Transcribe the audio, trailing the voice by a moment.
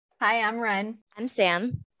Hi, I'm Ren. I'm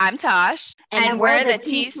Sam. I'm Tosh, And we're we're the the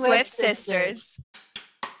T T-Swift Swift sisters.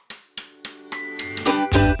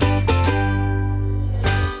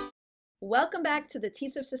 Welcome back to the T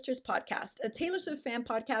Swift Sisters podcast, a Taylor Swift fan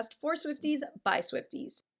podcast for Swifties by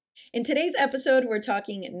Swifties. In today's episode, we're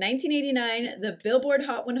talking 1989, the Billboard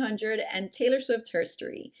Hot 100, and Taylor Swift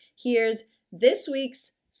HERstory. Here's this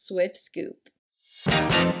week's Swift Scoop.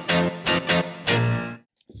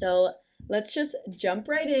 So let's just jump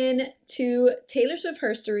right in to Taylor Swift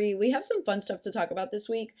HERstory. We have some fun stuff to talk about this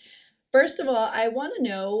week. First of all, I want to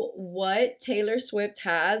know what Taylor Swift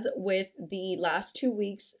has with the last 2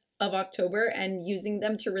 weeks of October and using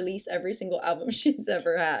them to release every single album she's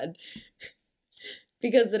ever had.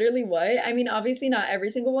 Because literally what? I mean, obviously not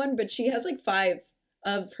every single one, but she has like 5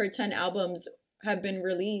 of her 10 albums have been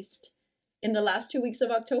released in the last 2 weeks of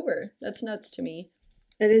October. That's nuts to me.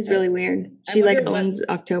 That is really weird. She owns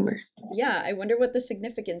October. Yeah, I wonder what the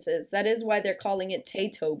significance is. That is why they're calling it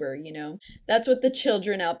Taytober, you know? That's what the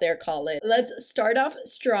children out there call it. Let's start off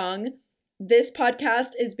strong. This podcast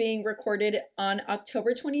is being recorded on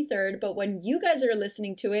October 23rd, but when you guys are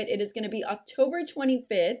listening to it, it is going to be October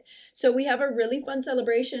 25th. So we have a really fun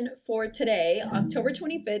celebration for today, October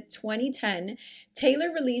 25th, 2010.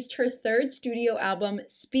 Taylor released her 3rd studio album,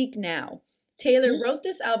 Speak Now. Taylor wrote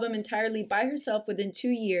this album entirely by herself within 2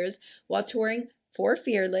 years while touring for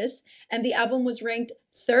Fearless, and the album was ranked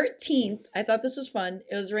 13th. I thought this was fun.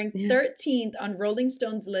 It was ranked 13th on Rolling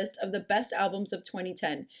Stone's list of the best albums of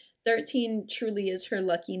 2010. 13 truly is her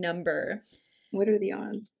lucky number. What are the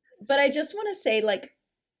odds? But I just want to say,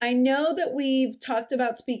 I know that we've talked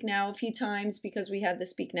about Speak Now a few times because we had the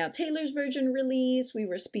Speak Now Taylor's version release. We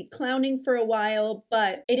were Speak Clowning for a while,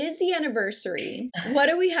 but it is the anniversary. What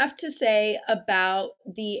do we have to say about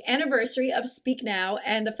the anniversary of Speak Now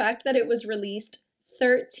and the fact that it was released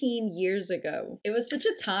 13 years ago? It was such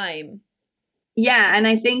a time. Yeah, and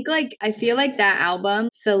I think I feel like that album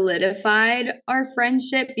solidified our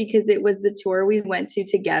friendship because it was the tour we went to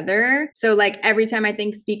together. So every time I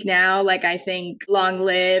think Speak Now, I think Long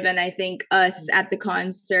Live, and I think us at the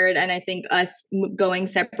concert, and I think us going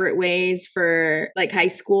separate ways for high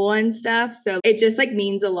school and stuff. So it just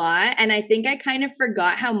means a lot. And I think I kind of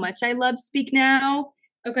forgot how much I love Speak Now.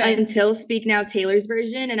 Okay. Until Speak Now Taylor's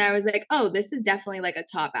version, and I was like, oh, this is definitely a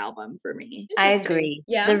top album for me. I agree.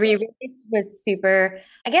 Yeah. The re-release was super,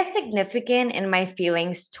 I guess, significant in my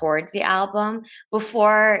feelings towards the album.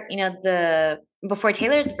 Before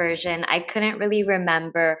Taylor's version, I couldn't really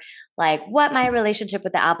remember what my relationship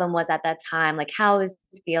with the album was at that time, how I was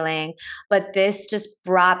feeling. But this just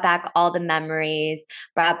brought back all the memories,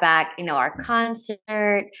 brought back, our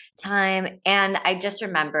concert time. And I just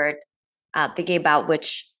remembered thinking about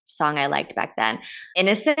which song I liked back then.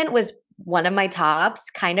 Innocent was one of my tops,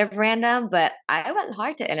 kind of random, but I went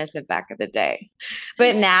hard to Innocent back in the day.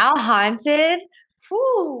 But now Haunted,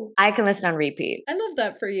 I can listen on repeat. I love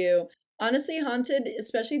that for you. Honestly, Haunted,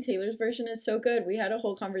 especially Taylor's version, is so good. We had a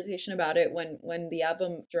whole conversation about it when the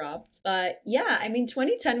album dropped. But yeah, I mean,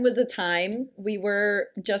 2010 was a time. We were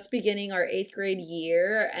just beginning our 8th grade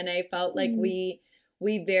year, and I felt like we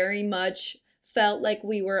very much felt like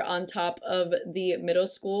we were on top of the middle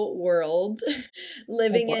school world,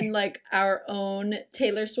 living in our own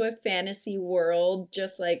Taylor Swift fantasy world,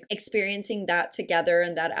 just experiencing that together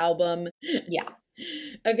and that album. Yeah.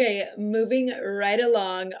 Okay, moving right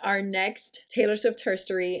along, our next Taylor Swift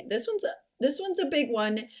HERstory. This one's a big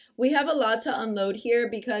one. We have a lot to unload here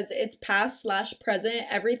because it's past/present,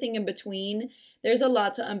 everything in between. There's a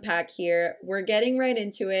lot to unpack here. We're getting right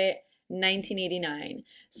into it. 1989.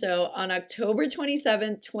 So on October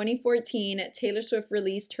 27th, 2014, Taylor Swift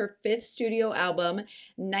released her 5th studio album,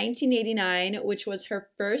 1989, which was her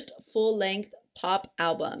first full-length pop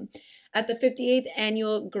album. At the 58th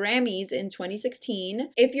annual Grammys in 2016,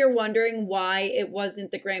 if you're wondering why it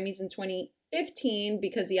wasn't the Grammys in 2015,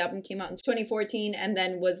 because the album came out in 2014 and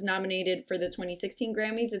then was nominated for the 2016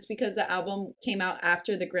 Grammys, it's because the album came out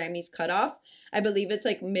after the Grammys cutoff. I believe it's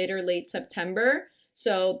mid or late September.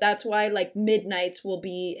 So that's why Midnights will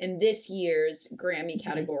be in this year's Grammy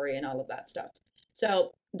category and all of that stuff.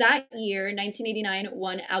 So that year, 1989,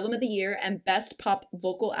 won Album of the Year and Best Pop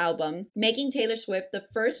Vocal Album, making Taylor Swift the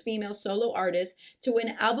first female solo artist to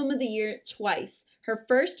win Album of the Year twice. Her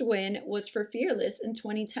first win was for Fearless in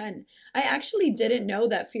 2010. I actually didn't know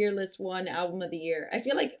that Fearless won Album of the Year. I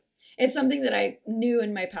feel like it's something that I knew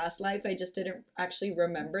in my past life. I just didn't actually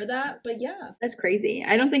remember that. But yeah. That's crazy.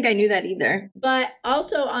 I don't think I knew that either. But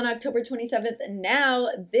also on October 27th, now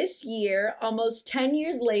this year, almost 10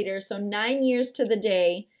 years later, so 9 years to the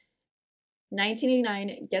day,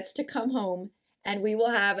 1989 gets to come home and we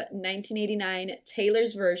will have 1989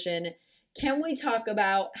 Taylor's version. Can we talk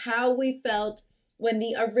about how we felt when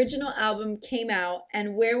the original album came out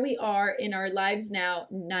and where we are in our lives now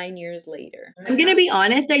 9 years later? I'm going to be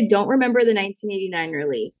honest, I don't remember the 1989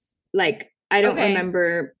 release. Like, I don't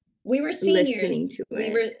remember we were seniors. listening to it. We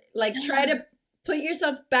were like, try to put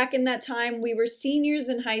yourself back in that time. We were seniors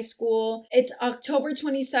in high school. It's October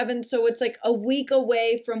 27th, so it's like a week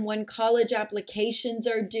away from when college applications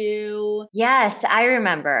are due. Yes, I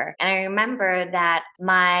remember. And I remember that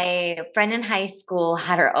my friend in high school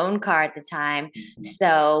had her own car at the time.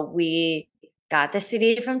 So we got the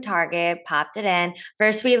CD from Target, popped it in.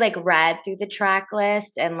 First, we like read through the track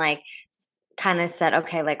list and like kind of said,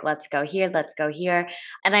 okay, like let's go here, let's go here.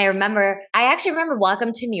 And I actually remember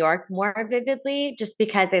Welcome to New York more vividly just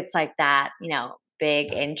because it's like that,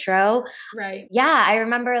 big intro. Right. Yeah, I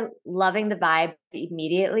remember loving the vibe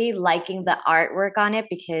immediately, liking the artwork on it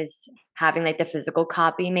because having like the physical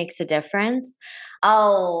copy makes a difference.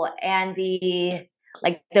 Oh, and the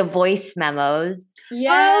voice memos.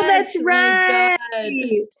 Yes, oh, that's right.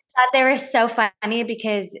 Thought they were so funny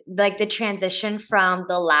because like the transition from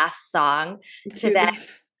the last song to then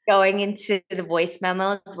going into the voice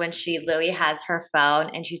memos when she literally has her phone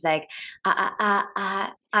and she's like,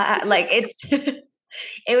 like it's,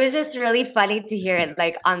 it was just really funny to hear it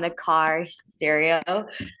like on the car stereo.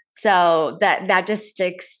 So that just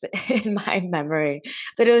sticks in my memory,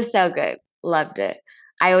 but it was so good. Loved it.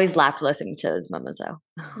 I always laughed listening to those memos though.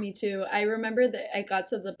 Me too. I remember that I got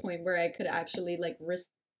to the point where I could actually like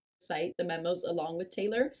recite the memos along with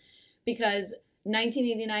Taylor, because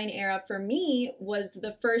 1989 era for me was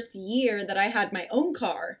the first year that I had my own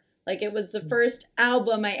car. Like it was the first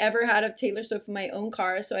album I ever had of Taylor Swift in my own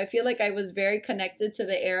car. So I feel like I was very connected to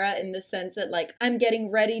the era in the sense that like I'm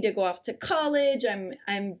getting ready to go off to college.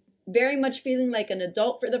 I'm very much feeling like an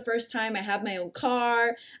adult for the first time. I have my own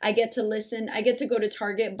car. I get to listen. I get to go to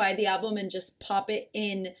Target, buy the album, and just pop it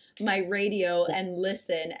in my radio and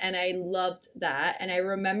listen. And I loved that. And I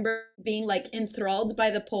remember being like enthralled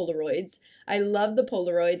by the Polaroids. I love the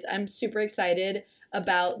Polaroids. I'm super excited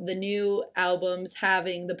about the new albums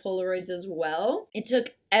having the Polaroids as well. It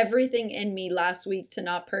took everything in me last week to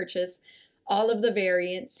not purchase all of the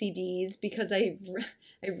variant CDs because I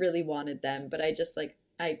really wanted them, but I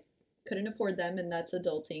couldn't afford them, and that's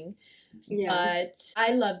adulting. Yeah. But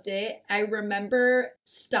I loved it. I remember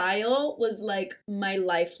Style was like my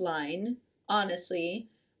lifeline, honestly.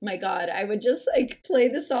 My God, I would just like play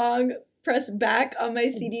the song, press back on my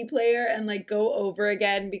CD player, and like go over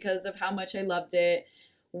again because of how much I loved it.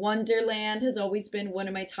 Wonderland has always been one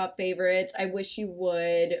of my top favorites. I Wish You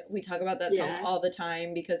Would. We talk about that song all the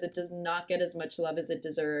time because it does not get as much love as it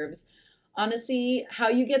deserves. Honestly, How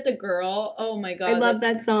You Get the Girl, oh my God. I love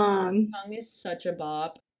that song. That song is such a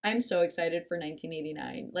bop. I'm so excited for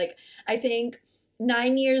 1989. Like, I think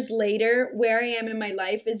 9 years later, where I am in my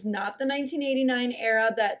life is not the 1989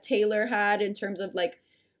 era that Taylor had in terms of like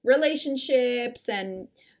relationships and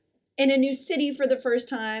in a new city for the first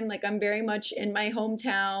time. Like I'm very much in my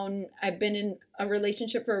hometown. I've been in a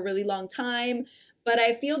relationship for a really long time, but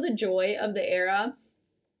I feel the joy of the era.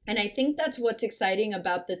 And I think that's what's exciting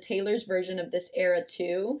about the Taylor's version of this era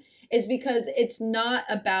too, is because it's not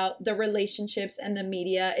about the relationships and the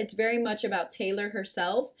media. It's very much about Taylor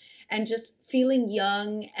herself and just feeling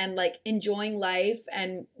young and like enjoying life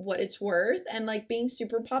and what it's worth and like being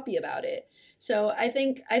super poppy about it. So I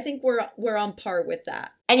think we're on par with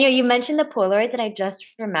that. And you mentioned the Polaroids, and I just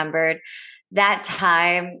remembered that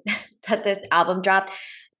time that this album dropped.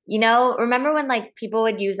 Remember when like people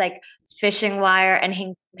would use like fishing wire and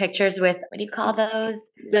hang pictures with, what do you call those?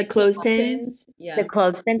 The clothespins. Yeah. The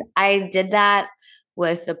clothespins. I did that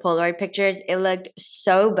with the Polaroid pictures. It looked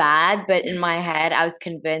so bad, but in my head, I was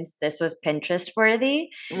convinced this was Pinterest worthy.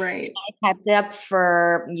 Right. I kept it up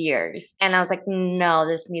for years. And I was like, no,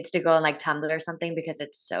 this needs to go on like Tumblr or something because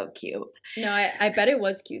it's so cute. No, I bet it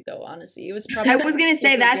was cute though, honestly. It was probably I was going to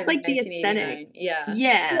say that's like the aesthetic. Yeah.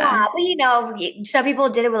 Yeah. But some people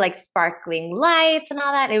did it with like sparkling lights and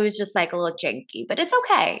all that. It was just like a little janky, but it's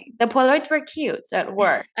okay. The Polaroids were cute, so it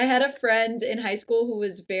worked. I had a friend in high school who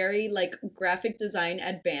was very like graphic design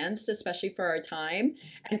advanced, especially for our time.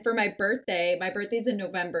 And for my birthday's in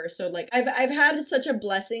November. So like I've had such a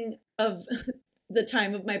blessing of the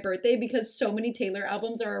time of my birthday because so many Taylor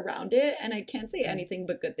albums are around it and I can't say anything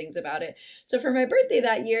but good things about it. So for my birthday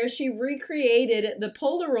that year, she recreated the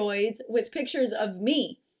Polaroids with pictures of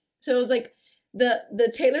me. So it was like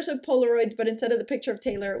the Taylor Swift Polaroids, but instead of the picture of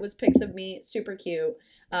Taylor, it was pics of me. Super cute.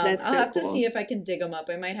 That's I'll so have to cool. see if I can dig them up.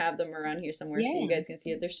 I might have them around here somewhere so you Yeah. guys can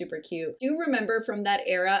see it. They're super cute. Do you remember from that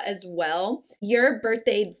era as well, your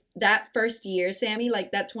birthday that first year, Sammy,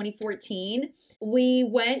 like that 2014, we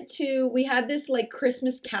had this like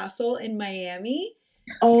Christmas castle in Miami.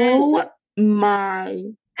 Oh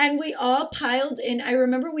my. And we all piled in. I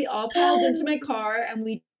remember we all piled into my car and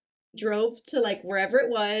we drove to like wherever it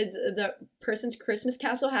was, the person's Christmas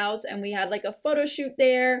castle house, and we had like a photo shoot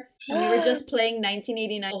there. And we were just playing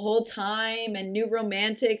 1989 the whole time and New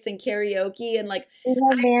Romantics and karaoke and like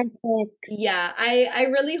Romantics. yeah, I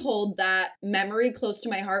really hold that memory close to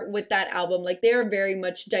my heart with that album. Like they are very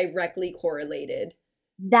much directly correlated.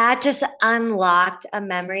 That just unlocked a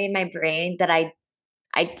memory in my brain that I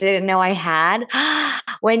didn't know I had.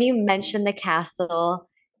 When you mentioned the castle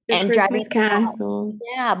The and driving Christmas castle.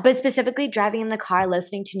 yeah, but specifically driving in the car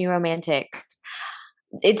listening to New Romantics.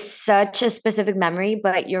 It's such a specific memory,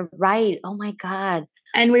 but you're right. Oh my God.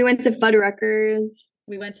 And we went to Fuddruckers.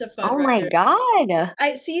 We went to Oh my Fuddruckers. God.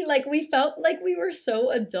 I see, like we felt like we were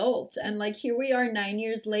so adult, and like here we are 9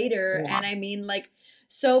 years later, Yeah. and I mean, like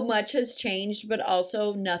so much has changed, but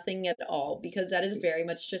also nothing at all, because that is very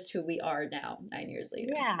much just who we are now, 9 years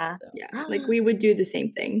later. Yeah. So, Yeah. Like we would do the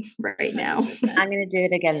same thing right now. 100%. I'm going to do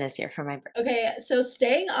it again this year for my birthday. Okay, so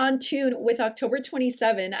staying on tune with October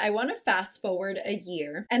 27, I want to fast forward a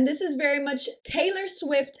year. And this is very much Taylor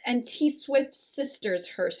Swift and T Swift sisters'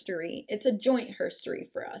 HERstory. It's a joint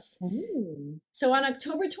HERstory for us. Ooh. So on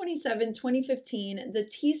October 27, 2015, the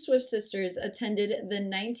T Swift sisters attended the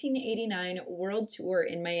 1989 World Tour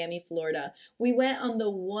in Miami, Florida. We went on the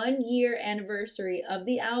 1 year anniversary of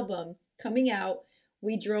the album coming out.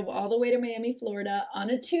 We drove all the way to Miami, Florida on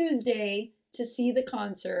a Tuesday to see the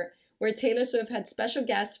concert, where Taylor Swift had special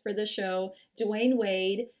guests for the show, Dwayne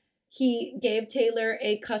Wade. He gave Taylor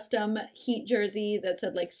a custom Heat jersey that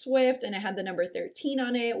said like Swift, and it had the number 13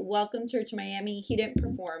 on it. Welcomed her to Miami. He didn't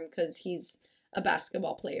perform because he's a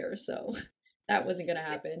basketball player, so that wasn't gonna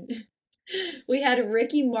happen. We had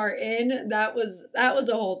Ricky Martin. That was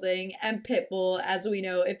a whole thing. And Pitbull, as we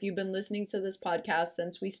know, if you've been listening to this podcast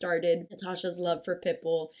since we started, Natasha's love for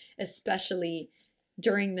Pitbull, especially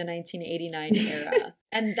during the 1989 era.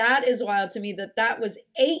 And that is wild to me that was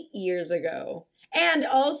 8 years ago. And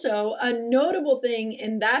also a notable thing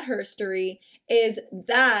in that HERstory is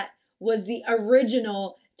that was the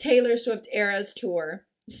original Taylor Swift Eras tour.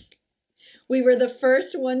 We were the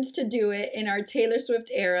first ones to do it in our Taylor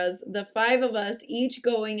Swift eras, the 5 of us each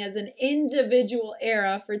going as an individual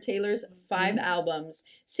era for Taylor's 5 albums.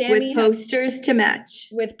 Sammy With posters to match.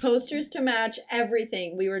 with posters to match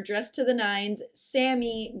everything. We were dressed to the nines.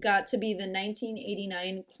 Sammy got to be the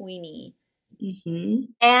 1989 Queenie. Mm-hmm.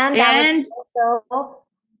 And that was also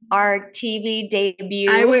our TV debut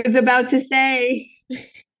I was about to say.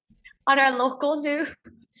 on our local news.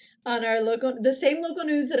 On our the same local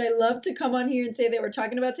news that I love to come on here and say they were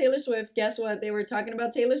talking about Taylor Swift. Guess what? They were talking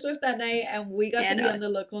about Taylor Swift that night, and we got to be on the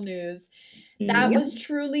local news. That was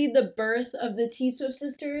truly the birth of the T Swift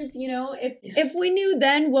sisters. You know, if we knew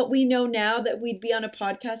then what we know now, that we'd be on a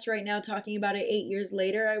podcast right now talking about it 8 years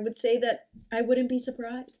later, I would say that I wouldn't be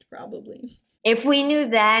surprised, probably. If we knew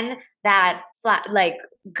then that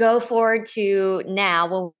go forward to now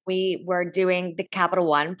when we were doing the Capital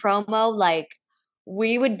One promo, like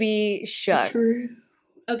we would be shook. True.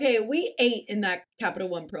 Okay, we ate in that Capital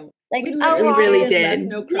One promo. Like We really left did.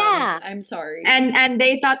 no crumbs. Yeah. I'm sorry. And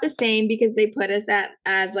they thought the same because they put us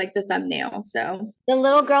as like the thumbnail. So the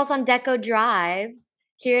little girls on Deco Drive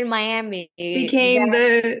here in Miami became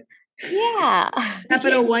the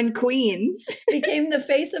Capital One queens. Became the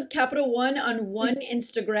face of Capital One on one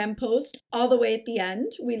Instagram post all the way at the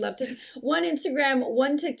end. We love to one Instagram,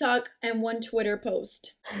 one TikTok, and one Twitter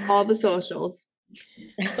post. All the socials.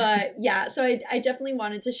 But yeah, so I definitely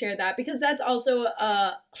wanted to share that because that's also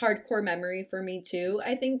a hardcore memory for me too.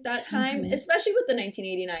 I think that time, especially with the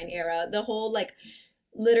 1989 era, the whole like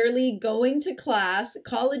literally going to class,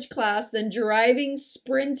 college class, then driving,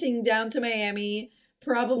 sprinting down to Miami.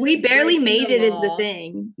 Probably we barely made it is the law.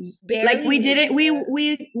 thing. Barely like we made didn't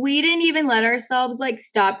it. we didn't even let ourselves like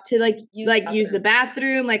stop to use the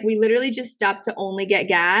bathroom. Like we literally just stopped to only get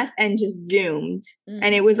gas and just zoomed.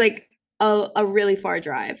 And it was like a really far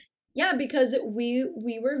drive. Yeah, because we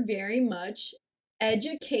were very much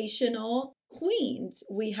educational queens.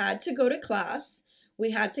 We had to go to class.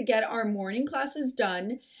 We had to get our morning classes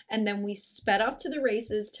done. And then we sped off to the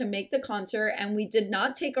races to make the concert. And we did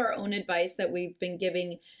not take our own advice that we've been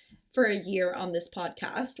giving for a year on this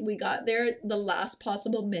podcast. We got there the last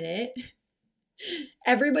possible minute.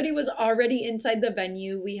 Everybody was already inside the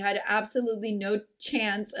venue. We had absolutely no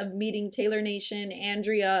chance of meeting Taylor Nation,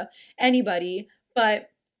 Andrea, anybody, but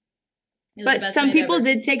it was the But best some night people ever.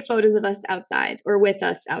 did take photos of us outside or with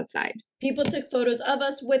us outside. People took photos of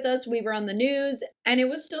us, with us. We were on the news, and it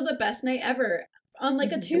was still the best night ever on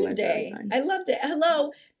like a It was really Tuesday. fun. I loved it.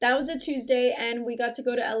 Hello, that was a Tuesday, and we got to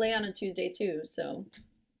go to LA on a Tuesday too. So,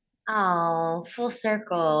 Oh, full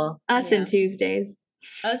circle. Us yeah. and Tuesdays.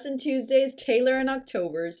 Us and Tuesdays, Taylor and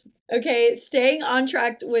Octobers. Okay, staying on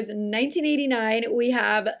track with 1989, we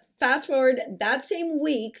have fast forward that same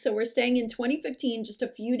week. So we're staying in 2015, just a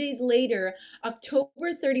few days later,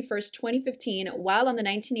 October 31st, 2015, while on the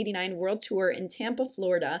 1989 World Tour in Tampa,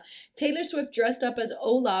 Florida. Taylor Swift dressed up as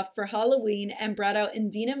Olaf for Halloween and brought out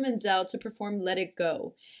Indina Menzel to perform Let It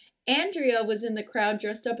Go. Andrea was in the crowd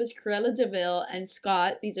dressed up as Cruella de Vil, and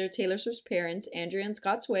Scott, these are Taylor Swift's parents, Andrea and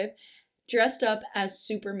Scott Swift, dressed up as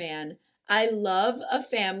Superman. I love a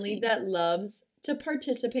family that loves to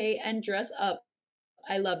participate and dress up.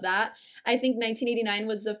 I love that. I think 1989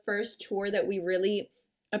 was the first tour that we really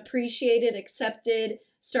appreciated, accepted,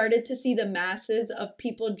 started to see the masses of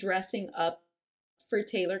people dressing up for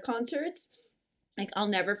Taylor concerts. Like, I'll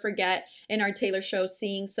never forget in our Taylor show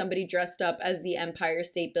seeing somebody dressed up as the Empire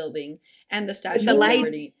State Building and the Statue With the of lights.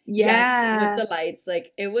 Liberty. Yeah. Yes, with the lights.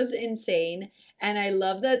 Like, it was insane. And I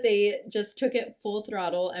love that they just took it full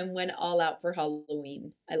throttle and went all out for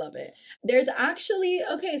Halloween. I love it. There's actually,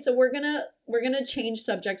 okay, so we're gonna change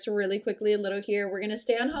subjects really quickly a little here. We're gonna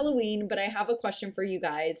stay on Halloween, but I have a question for you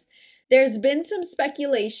guys. There's been some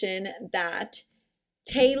speculation that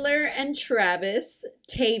Taylor and Travis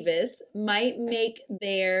Tavis might make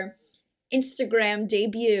their Instagram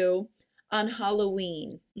debut on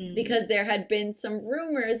Halloween because there had been some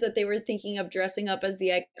rumors that they were thinking of dressing up as the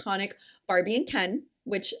iconic Barbie and Ken,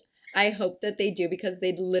 which I hope that they do because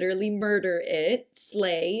they'd literally murder it,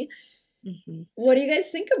 slay. What do you guys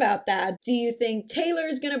think about that? Do you think Taylor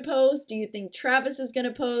is going to post? Do you think Travis is going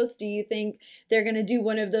to post? Do you think they're going to do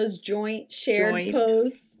one of those joint shared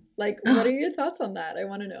posts? Like, what are your thoughts on that? I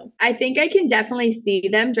want to know. I think I can definitely see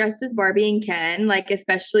them dressed as Barbie and Ken, like,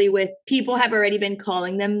 especially with people have already been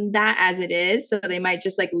calling them that as it is. So they might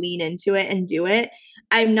just like lean into it and do it.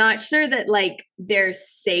 I'm not sure that like they're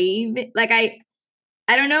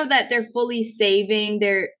I don't know that they're fully saving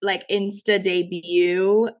their like Insta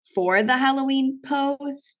debut for the Halloween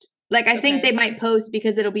post. Like, I think they might post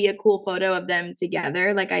because it'll be a cool photo of them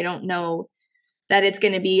together. Like, I don't know that it's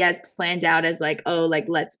going to be as planned out as like, oh, like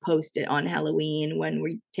let's post it on Halloween when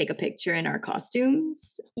we take a picture in our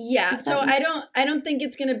costumes. Yeah, so I don't think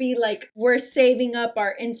it's going to be like we're saving up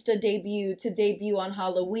our Insta debut to debut on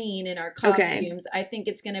Halloween in our costumes. I think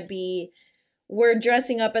it's going to be we're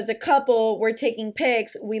dressing up as a couple, we're taking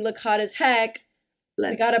pics, we look hot as heck.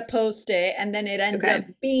 We got to post it, and then it ends up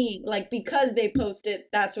being like, because they post it,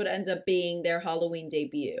 that's what ends up being their Halloween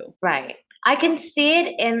debut. Right. I can see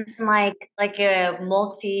it in like a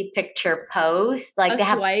multi-picture post, like they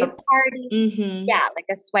have a party. Yeah, like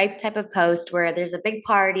a swipe type of post where there's a big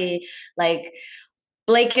party, like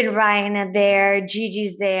Blake and Ryan are there,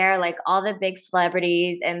 Gigi's there, like all the big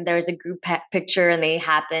celebrities, and there's a group picture and they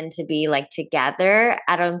happen to be like together.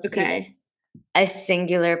 I don't see a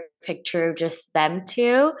singular picture of just them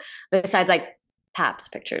two, besides like Pap's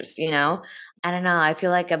pictures, you know? I don't know. I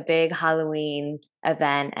feel like a big Halloween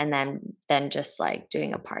event and then just like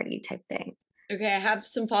doing a party type thing. Okay, I have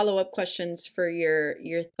some follow-up questions for your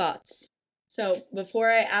thoughts. So before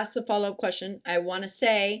I ask the follow-up question, I want to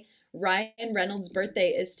say Ryan Reynolds' birthday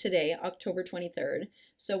is today, October 23rd.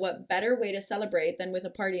 So what better way to celebrate than with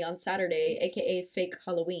a party on Saturday, aka fake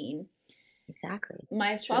Halloween? Exactly.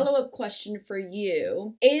 My follow-up question for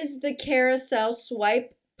you, is the carousel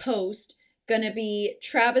swipe post going to be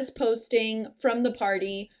Travis posting from the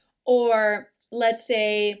party, or let's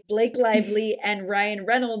say Blake Lively and Ryan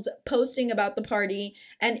Reynolds posting about the party,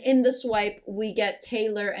 and in the swipe we get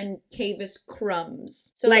Taylor and Tavis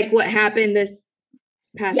crumbs? So like what happened this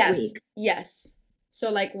past week? Yes. So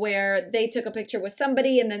like where they took a picture with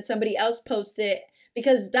somebody and then somebody else posts it,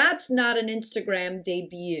 because that's not an Instagram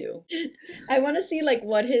debut. I want to see like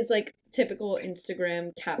what his like typical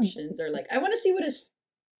Instagram captions are like. I want to see what his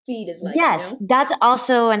feed is like. Yes, that's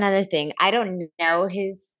also another thing. I don't know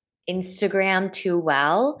his Instagram too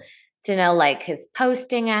well to know like his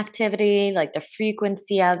posting activity, like the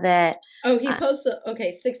frequency of it. Oh, he posts,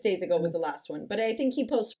 6 days ago was the last one, but I think he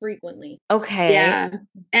posts frequently. Okay. Yeah.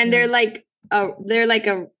 And they're like a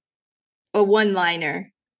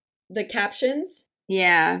one-liner. The captions?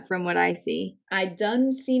 Yeah, from what I see. I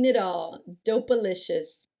done seen it all.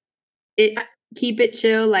 Dopalicious. Keep it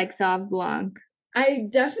chill like Sauv Blanc. I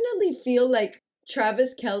definitely feel like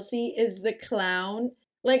Travis Kelce is the clown.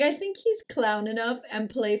 Like, I think he's clown enough and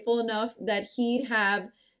playful enough that he'd have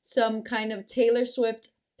some kind of Taylor Swift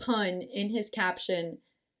pun in his caption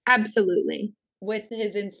Absolutely. with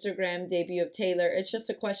his Instagram debut of Taylor. It's just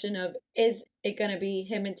a question of, is it going to be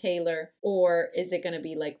him and Taylor, or is it going to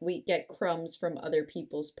be like we get crumbs from other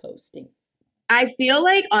people's posting? I feel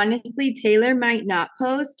like honestly Taylor might not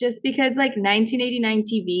post just because like 1989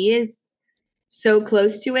 TV is so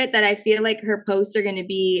close to it that I feel like her posts are going to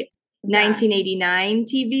be 1989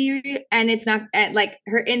 TV, and it's not like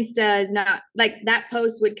her Insta is not like that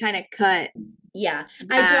post would kind of cut. Yeah.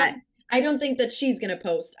 that. I don't think that she's gonna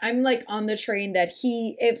post. I'm like on the train that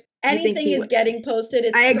if anything is getting posted,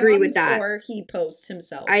 it's I agree with that. Or he posts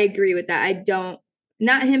himself. I agree with that. I don't,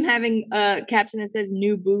 not him having a caption that says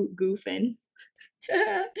new boot goofing.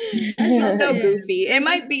 So goofy. It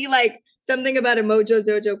might be like something about a Mojo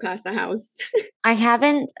Dojo Casa house. I've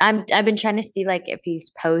been trying to see like if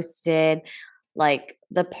he's posted like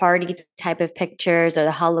the party type of pictures or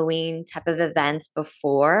the Halloween type of events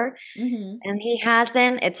before. And he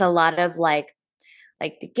hasn't. It's a lot of like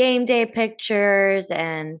the game day pictures,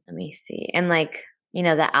 and let me see. And like, you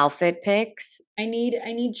know, the outfit pics. I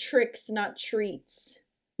need tricks, not treats.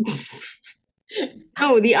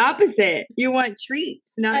 Oh, the opposite. You want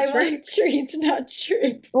treats, not tricks. I want treats, not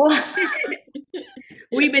tricks.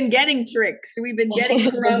 We've been getting tricks. We've been getting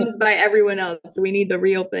crumbs by everyone else. We need the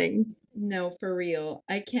real thing. No, for real.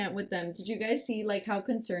 I can't with them. Did you guys see like how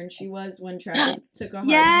concerned she was when Travis took a hard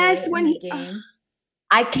hit in the game?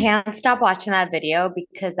 I can't stop watching that video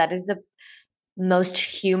because that is the most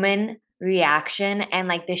human reaction, and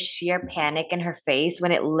like the sheer panic in her face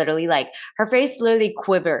when it literally like her face literally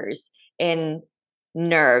quivers in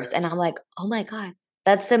nerves, and I'm like, oh my god,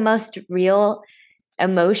 that's the most real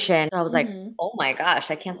emotion. So I was like, oh my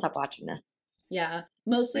gosh, I can't stop watching this. Yeah,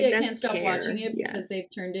 mostly like, I can't stop watching it because they've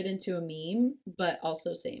turned it into a meme, but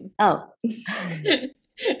also same. Oh.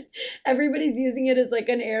 Everybody's using it as like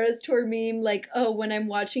an Eras Tour meme, like, oh, when I'm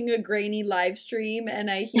watching a grainy live stream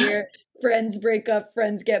and I hear friends break up,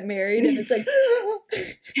 friends get married, and it's like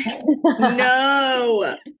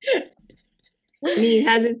no. Me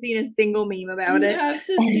hasn't seen a single meme about it. You have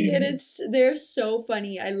to see it. They're so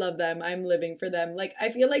funny. I love them. I'm living for them. Like, I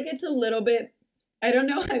feel like it's a little bit, I don't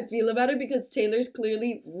know how I feel about it because Taylor's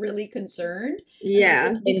clearly really concerned.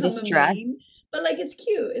 Yeah. In distress. But like, it's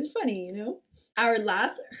cute. It's funny, you know? Our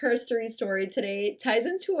last HERstory story today ties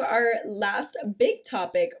into our last big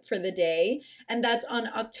topic for the day, and that's on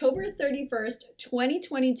October 31st,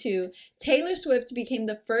 2022, Taylor Swift became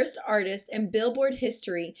the first artist in Billboard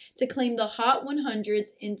history to claim the Hot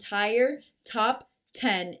 100's entire top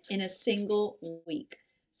 10 in a single week.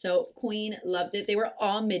 So Queen loved it. They were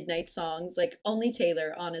all midnight songs, like only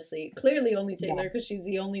Taylor, honestly. Clearly only Taylor because she's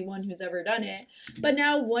the only one who's ever done it. But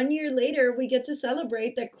now 1 year later, we get to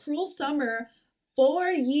celebrate that Cruel Summer, 4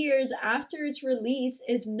 years after its release,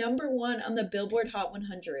 is #1 on the Billboard Hot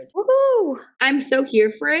 100. Woohoo! I'm so here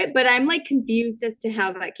for it, but I'm like confused as to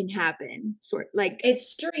how that can happen. Sort like it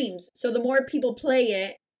streams, so the more people play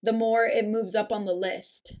it, the more it moves up on the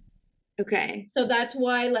list. Okay. So that's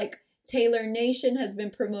why like Taylor Nation has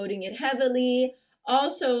been promoting it heavily.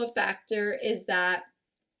 Also, a factor is that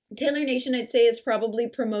Taylor Nation, I'd say, is probably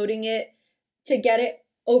promoting it to get it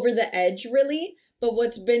over the edge, really. But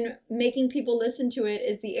what's been making people listen to it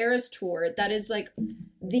is the Eras Tour. That is like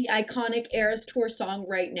the iconic Eras Tour song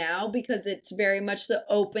right now because it's very much the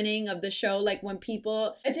opening of the show. Like when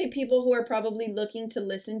people, I'd say people who are probably looking to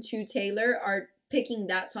listen to Taylor are picking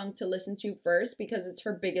that song to listen to first because it's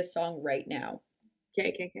her biggest song right now.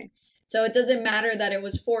 Okay. So it doesn't matter that it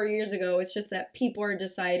was 4 years ago. It's just that people are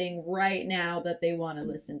deciding right now that they want to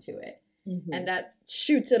listen to it. And that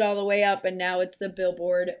shoots it all the way up. And now it's the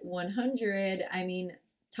Billboard 100. I mean,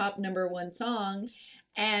 top #1 song.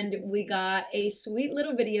 And we got a sweet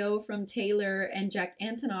little video from Taylor and Jack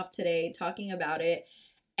Antonoff today talking about it.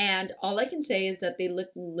 And all I can say is that they look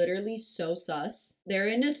literally so sus. They're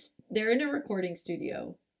in a recording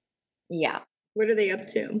studio. Yeah. What are they up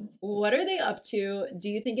to? What are they up to? Do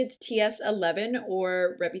you think it's TS11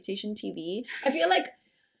 or Reputation TV? I feel like,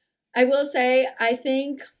 I will say, I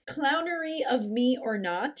think Clownery of Me or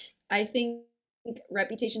Not, I think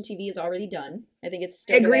Reputation TV is already done. I think it's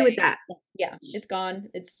I agree with that. Yeah, it's gone.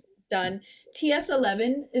 It's done.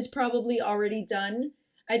 TS11 is probably already done.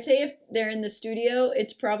 I'd say if they're in the studio,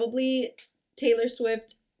 it's probably Taylor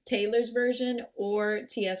Swift, Taylor's version, or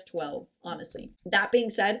TS12, honestly. That being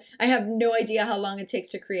said, I have no idea how long it takes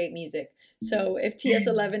to create music. So if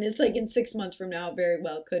TS11 is like in 6 months from now, it very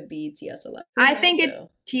well could be TS11. I think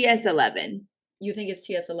it's TS11. You think it's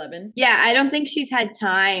TS11? Yeah, I don't think she's had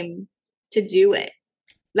time to do it.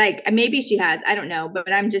 Like maybe she has, I don't know,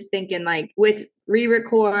 but I'm just thinking like with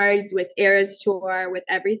re-records, with Eras tour, with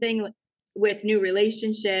everything, with new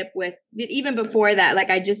relationship, with even before that, like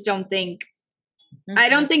I just don't think I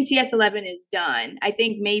don't think TS11 is done. I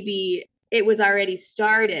think maybe it was already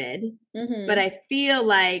started, but I feel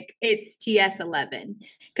like it's TS11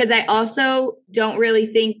 because I also don't really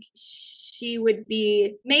think she would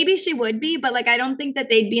be, maybe she would be, but like I don't think that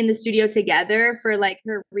they'd be in the studio together for like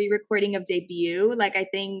her re-recording of Debut. Like I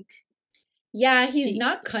think he's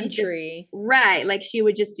not country. Right. Like she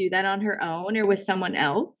would just do that on her own or with someone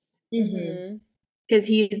else. Because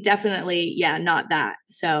he's definitely, not that.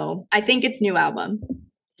 So I think it's new album.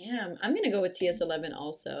 Yeah, I'm going to go with TS11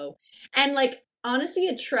 also. And like, honestly,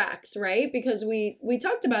 it tracks, right? Because we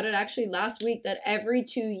talked about it actually last week that every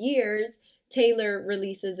 2 years, Taylor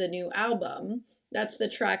releases a new album. That's the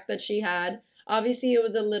track that she had. Obviously, it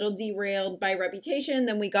was a little derailed by Reputation.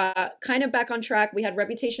 Then we got kind of back on track. We had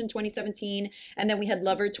Reputation 2017, and then we had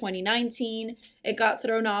Lover 2019. It got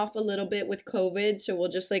thrown off a little bit with COVID, so we'll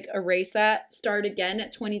just like erase that, start again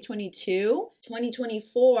at 2022.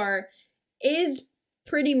 2024 is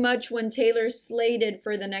pretty much when Taylor's slated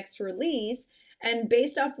for the next release. And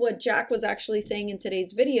based off what Jack was actually saying in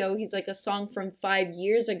today's video, he's like a song from 5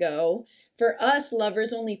 years ago. For us,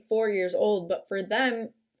 Lover's only 4 years old, but for them,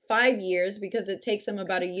 5 years, because it takes them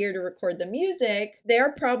about a year to record the music.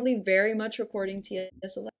 They're probably very much recording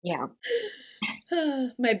TS11. Yeah.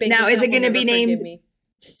 My bank now, is it going to be named? Me.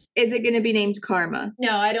 Is it going to be named Karma?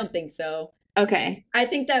 No, I don't think so. Okay. I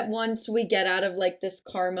think that once we get out of like this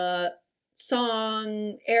Karma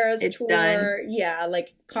song Eras it's tour, done.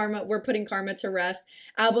 like Karma, we're putting Karma to rest.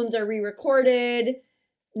 Albums are re-recorded,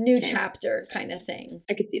 new chapter kind of thing.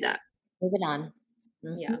 I could see that. Moving on.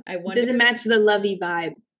 Yeah, I wonder. Doesn't match the lovey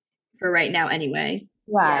vibe for right now anyway.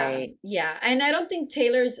 Right. Yeah. And I don't think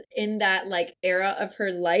Taylor's in that like era of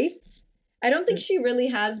her life. I don't think she really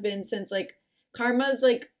has been since like Karma's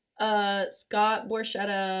like Scott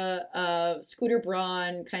Borchetta, Scooter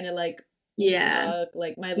Braun kind of like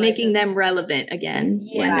like my life making them relevant again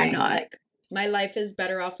when they're not. Like, my life is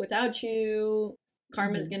better off without you.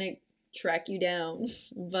 Karma's gonna track you down.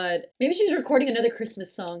 But maybe she's recording another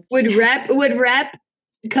Christmas song. Would rep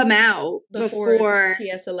come out before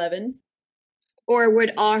TS11? Or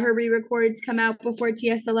would all her re-records come out before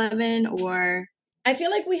TS11? Or I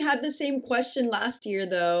feel like we had the same question last year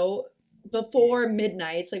though, before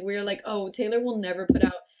Midnights. Like we were like, oh, Taylor will never put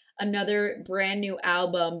out another brand new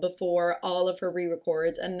album before all of her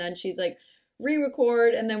re-records. And then she's like,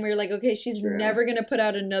 re-record. And then we were like, okay, she's never going to put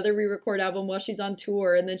out another re-record album while she's on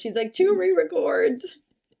tour. And then she's like, 2 re-records.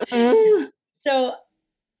 So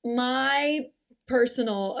my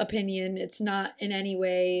personal opinion, it's not in any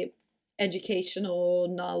way educational,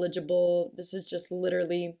 knowledgeable. This is just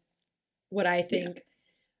literally what I think.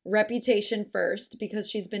 Reputation first, because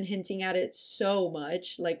she's been hinting at it so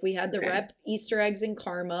much. Like we had the rep Easter eggs in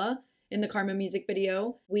Karma, in the Karma music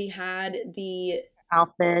video. We had the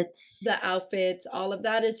outfits, all of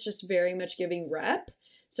that is just very much giving rep.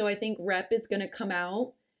 So I think rep is going to come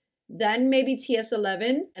out, then maybe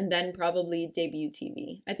TS11, and then probably Debut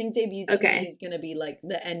TV. I think Debut TV is going to be like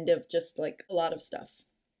the end of just like a lot of stuff.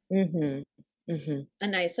 A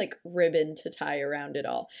nice like ribbon to tie around it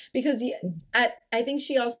all, because I think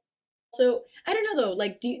she also, I don't know though,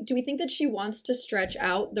 like do we think that she wants to stretch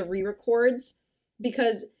out the re-records,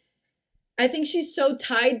 because I think she's so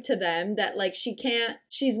tied to them that like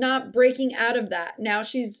she's not breaking out of that. Now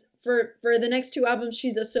she's for the next 2 albums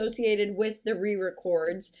she's associated with the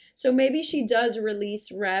re-records, so maybe she does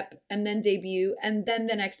release rep and then Debut and then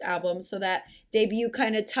the next album, so that Debut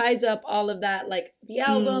kind of ties up all of that, like the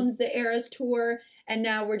albums, the Eras tour, and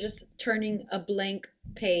now we're just turning a blank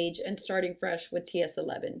page and starting fresh with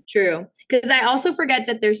TS11. True, because I also forget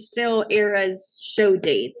that there's still Eras show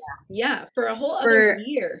dates. Yeah, for a whole other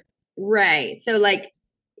year. Right, so like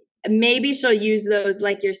maybe she'll use those,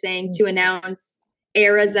 like you're saying, to announce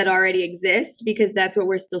eras that already exist, because that's what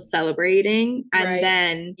we're still celebrating. And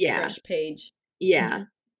then fresh page. I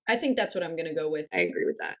think that's what I'm gonna go with. I agree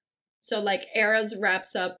with that. So like Eras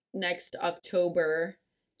wraps up next October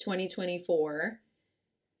 2024.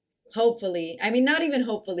 Hopefully, I mean not even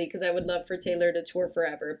hopefully, because I would love for Taylor to tour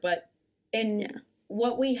forever, but in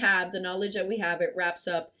what we have, the knowledge that we have, it wraps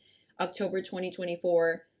up October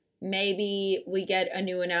 2024. Maybe we get a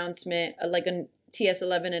new announcement, like a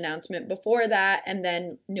TS11 announcement before that, and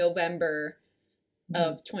then November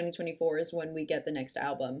of 2024 is when we get the next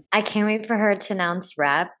album. I can't wait for her to announce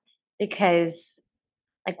rep, because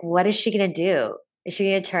like what is she gonna do? Is she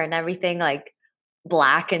gonna turn everything like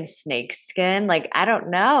black and snakeskin? Like I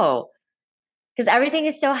don't know, because everything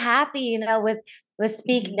is so happy, with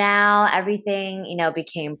Speak Now, everything,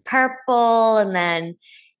 became purple. And then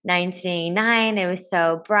 1989, it was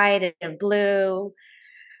so bright and blue.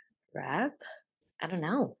 Rep? I don't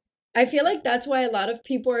know. I feel like that's why a lot of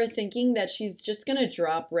people are thinking that she's just gonna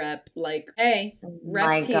drop Rep. Like, hey, Oh Rep's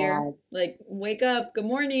my here. God. Like, wake up. Good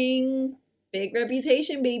morning. Big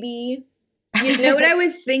reputation, baby. You know what I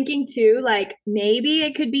was thinking too? Like maybe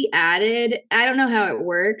it could be added. I don't know how it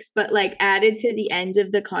works, but like added to the end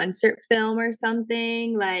of the concert film or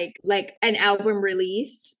something, like an album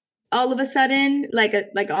release all of a sudden,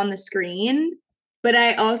 like on the screen. But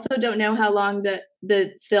I also don't know how long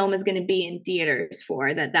the film is going to be in theaters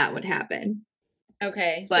for that would happen.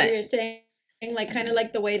 Okay, so But you're saying like kind of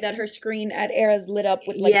like the way that her screen at Eras lit up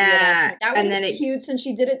with like the yeah, announcement. That would and be then cute since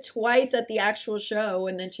she did it twice at the actual show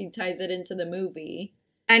and then she ties it into the movie.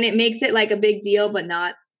 and it makes it like a big deal, but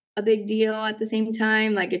not a big deal at the same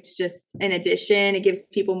time. Like it's just an addition. It gives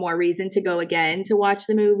people more reason to go again to watch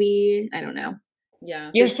the movie. I don't know.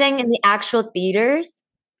 Yeah. You're saying in the actual theaters?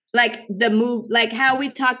 Like the move, like how we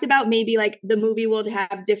talked about maybe like the movie will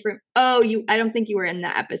have different. Oh, I don't think you were in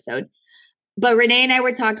that episode. But Renee and I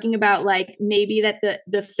were talking about like maybe that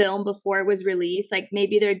the film before it was released, like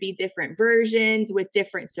maybe there'd be different versions with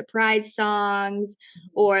different surprise songs,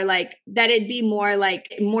 or like that it'd be more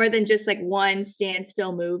than just like one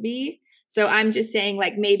standstill movie. So I'm just saying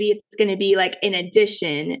like maybe it's going to be like in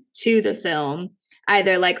addition to the film,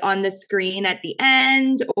 either like on the screen at the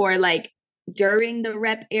end or like during the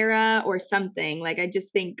Rep era or something. Like I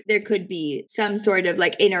just think there could be some sort of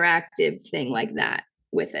like interactive thing like that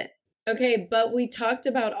with it. Okay, but we talked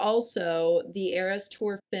about also the Eras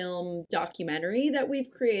Tour film documentary that we've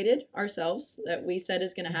created ourselves that we said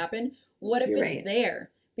is going to happen. What if You're it's right. there?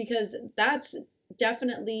 Because that's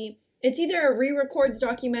definitely, it's either a re-records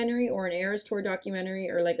documentary or an Eras Tour documentary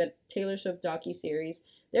or like a Taylor Swift docu-series.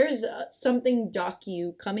 There's something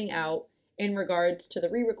docu coming out in regards to the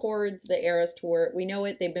re-records, the Eras Tour. We know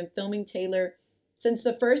it. They've been filming Taylor since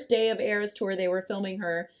the first day of Eras Tour. They were filming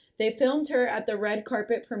her. They filmed her at the red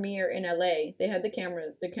carpet premiere in LA. They had the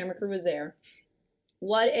camera crew was there.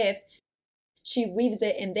 What if she weaves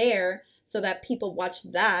it in there so that people watch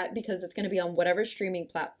that because it's going to be on whatever streaming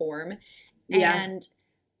platform? Yeah. And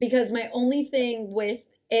because my only thing with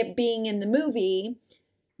it being in the movie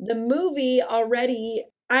already,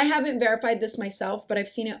 I haven't verified this myself, but I've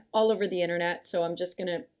seen it all over the internet. So I'm just going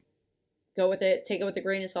to go with it, take it with a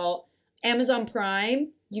grain of salt. Amazon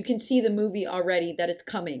Prime, you can see the movie already that it's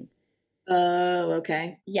coming. Oh,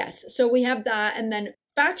 okay. Yes. So we have that. And then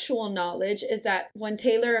factual knowledge is that when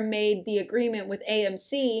Taylor made the agreement with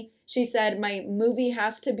AMC, she said, my movie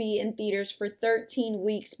has to be in theaters for 13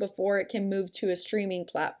 weeks before it can move to a streaming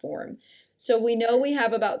platform. So we know we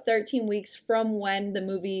have about 13 weeks from when the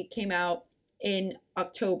movie came out in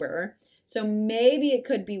October. So maybe it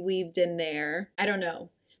could be weaved in there. I don't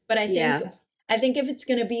know. But I think if it's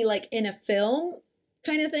going to be like in a film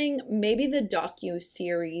kind of thing, maybe the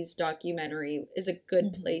docu-series documentary is a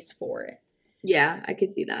good place for it. Yeah, I could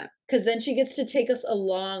see that. Because then she gets to take us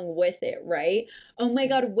along with it, right? Oh my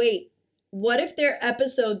God, wait. What if there are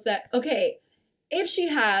episodes that, okay, if she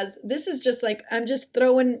has, this is just like, I'm just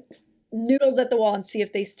throwing noodles at the wall and see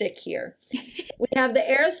if they stick here. We have the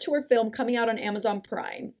Eras Tour film coming out on Amazon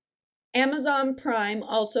Prime. Amazon Prime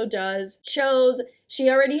also does shows. She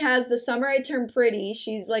already has The Summer I Turned Pretty.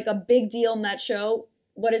 She's like a big deal in that show.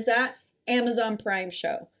 What is that? Amazon Prime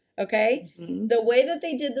show. Okay? Mm-hmm. The way that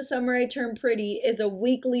they did The Summer I Turned Pretty is a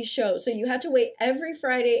weekly show. So you had to wait every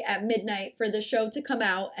Friday at midnight for the show to come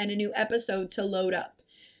out and a new episode to load up.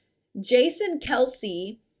 Jason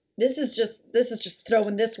Kelsey, this is just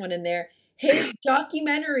throwing this one in there. His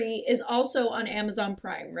documentary is also on Amazon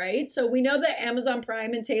Prime, right? So we know that Amazon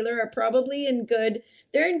Prime and Taylor are probably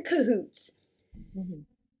they're in cahoots. Mhm.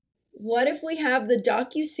 What if we have the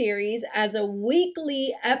docu-series as a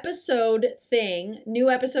weekly episode thing? New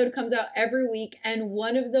episode comes out every week, and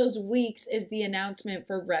one of those weeks is the announcement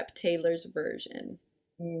for Rep Taylor's version.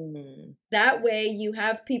 That way you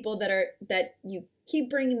have people that you keep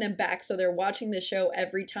bringing them back so they're watching the show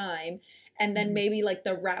every time. And then maybe like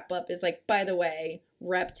the wrap up is like, by the way,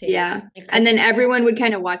 Rep Taylor. Yeah. And then everyone would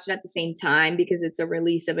kind of watch it at the same time because it's a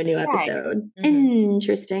release of a new episode.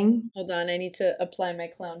 Interesting. Hold on, I need to apply my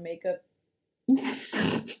clown makeup.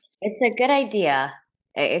 It's a good idea.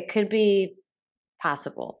 It could be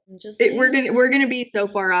possible. I'm just we're gonna be so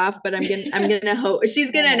far off, but I'm gonna hope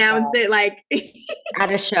she's gonna announce it like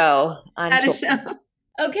at a show on at tour. a show.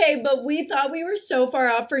 Okay, but we thought we were so far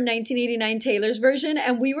off for 1989 Taylor's version,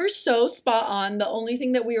 and we were so spot on. The only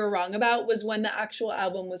thing that we were wrong about was when the actual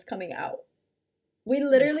album was coming out. We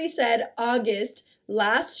literally said August,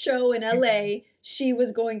 last show in LA, she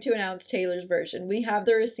was going to announce Taylor's version. We have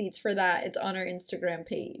the receipts for that. It's on our Instagram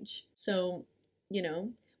page. So, you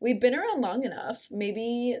know, we've been around long enough.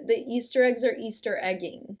 Maybe the Easter eggs are Easter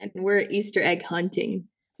egging. And we're Easter egg hunting.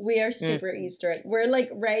 We are super Easter egg. We're like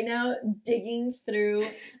right now digging through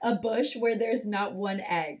a bush where there's not one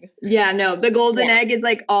egg. Yeah, no, the golden egg is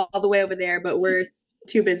like all the way over there, but we're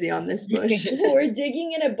too busy on this bush. We're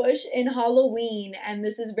digging in a bush in Halloween, and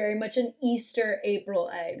this is very much an Easter April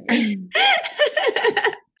egg.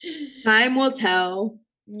 Time will tell.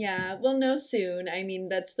 Yeah, we'll know soon. I mean,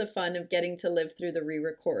 that's the fun of getting to live through the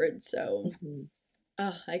re-record. So,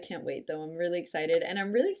 I can't wait though. I'm really excited, and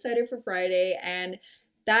I'm really excited for Friday. And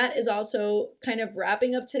that is also kind of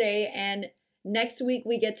wrapping up today. And next week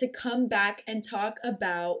we get to come back and talk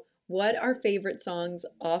about what our favorite songs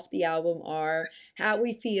off the album are, how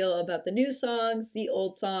we feel about the new songs, the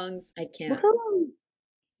old songs. I can't.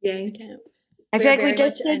 Yay. I can't. I feel like we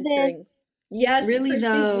just did this. Yes, really for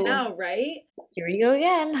Speak though. Now, right? Here we go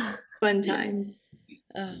again. Fun times.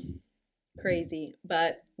 Crazy.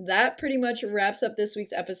 But that pretty much wraps up this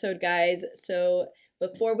week's episode, guys. So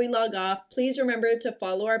before we log off, please remember to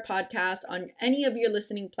follow our podcast on any of your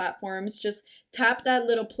listening platforms. Just tap that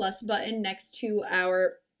little plus button next to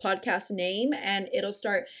our podcast name and it'll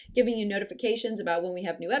start giving you notifications about when we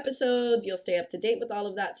have new episodes. You'll stay up to date with all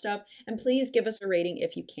of that stuff. And please give us a rating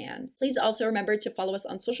if you can. Please also remember to follow us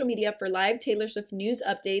on social media for live Taylor Swift news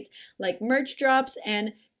updates like merch drops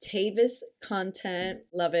and Tavis content.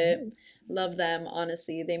 Love it. Love them,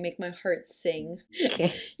 honestly. They make my heart sing.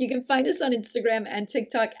 Okay. You can find us on Instagram and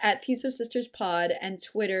TikTok at TSwiftSistersPod and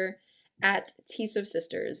Twitter at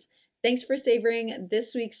TSwiftSisters. Thanks for savoring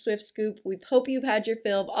this week's Swift Scoop. We hope you've had your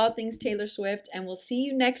fill of all things Taylor Swift, and we'll see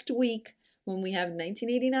you next week when we have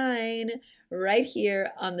 1989 right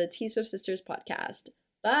here on the T Swift Sisters podcast.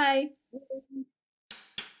 Bye.